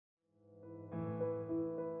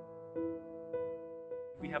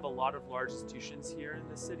have a lot of large institutions here in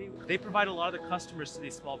the city. They provide a lot of the customers to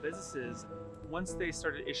these small businesses. Once they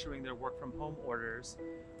started issuing their work from home orders,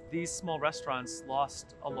 these small restaurants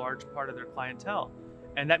lost a large part of their clientele.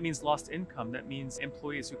 And that means lost income. That means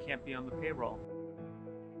employees who can't be on the payroll.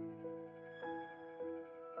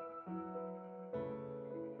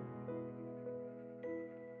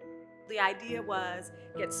 The idea was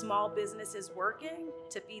get small businesses working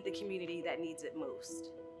to feed the community that needs it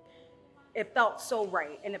most. It felt so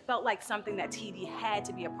right, and it felt like something that TD had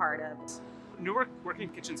to be a part of. Newark Working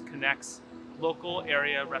Kitchens connects local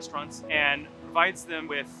area restaurants and provides them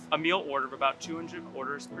with a meal order of about 200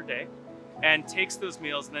 orders per day, and takes those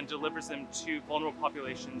meals and then delivers them to vulnerable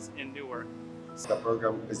populations in Newark. The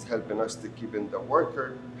program is helping us to keep in the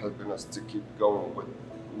worker, helping us to keep going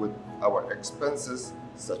with our expenses,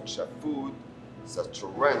 such as food, such as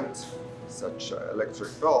rent, such as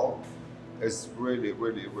electric bill, is really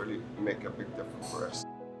make a big difference for us.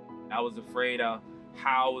 I was afraid of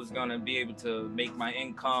how I was gonna be able to make my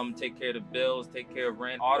income, take care of the bills, take care of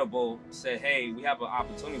rent. Audible said, hey, we have an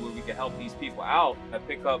opportunity where we can help these people out. I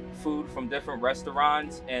pick up food from different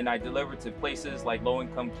restaurants and I deliver to places like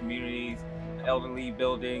low-income communities, elderly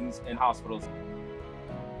buildings, and hospitals.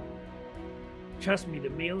 Trust me, the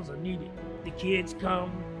meals are needed. The kids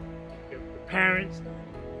come, the parents.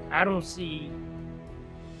 I don't see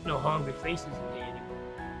no hungry faces in there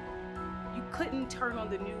anymore. You couldn't turn on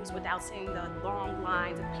the news without seeing the long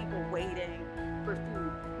lines of people waiting for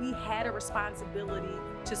food. We had a responsibility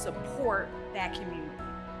to support that community.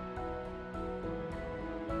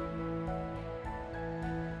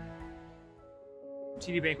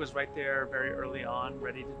 TD Bank was right there very early on,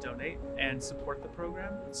 ready to donate and support the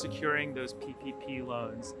program, securing those PPP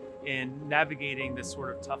loans in navigating this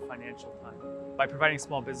sort of tough financial time. By providing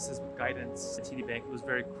small businesses with guidance, TD Bank was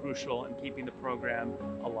very crucial in keeping the program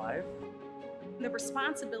alive. The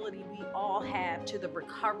responsibility we all have to the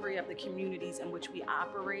recovery of the communities in which we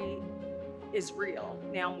operate is real,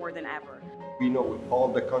 now more than ever. We know with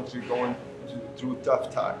all the country going through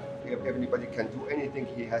tough time, if anybody can do anything,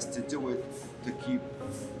 he has to do it to keep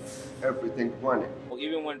everything running. Well,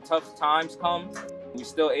 even when tough times come, we're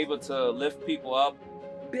still able to lift people up.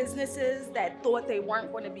 Businesses that thought they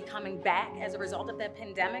weren't going to be coming back as a result of that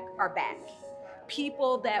pandemic are back.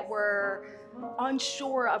 People that were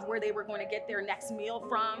unsure of where they were going to get their next meal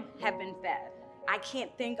from have been fed. I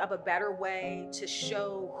can't think of a better way to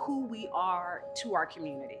show who we are to our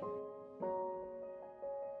community.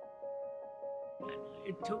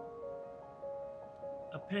 It took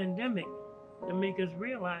a pandemic to make us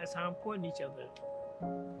realize how important each other is.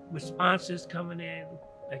 With sponsors coming in,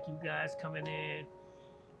 like you guys coming in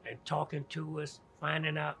and talking to us,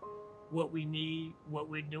 finding out what we need, what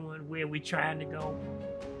we're doing, where we're trying to go,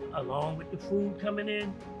 along with the food coming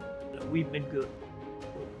in, we've been good.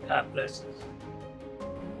 God bless us.